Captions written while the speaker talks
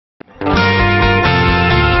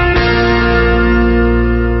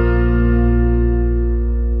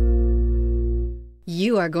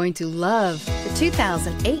are going to love the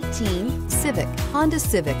 2018 Civic, Honda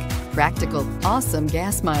Civic. Practical, awesome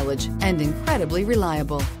gas mileage, and incredibly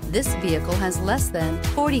reliable. This vehicle has less than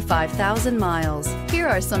 45,000 miles. Here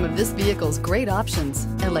are some of this vehicle's great options: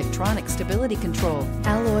 electronic stability control,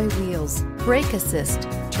 alloy wheels, brake assist,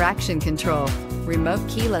 traction control, remote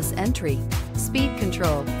keyless entry, speed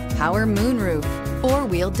control, power moonroof,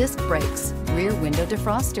 four-wheel disc brakes, rear window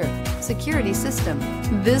defroster, security system.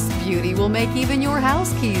 This beauty will make even your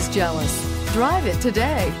house keys jealous. Drive it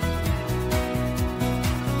today.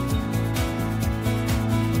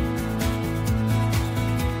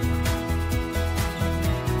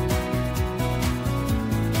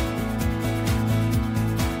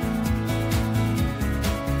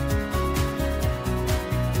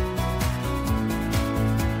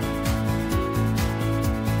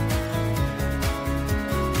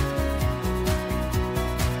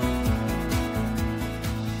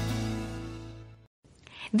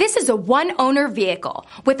 This is a one-owner vehicle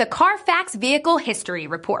with a Carfax Vehicle History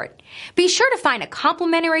Report. Be sure to find a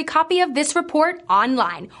complimentary copy of this report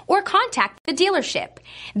online or contact the dealership.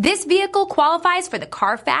 This vehicle qualifies for the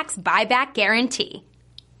Carfax Buyback Guarantee.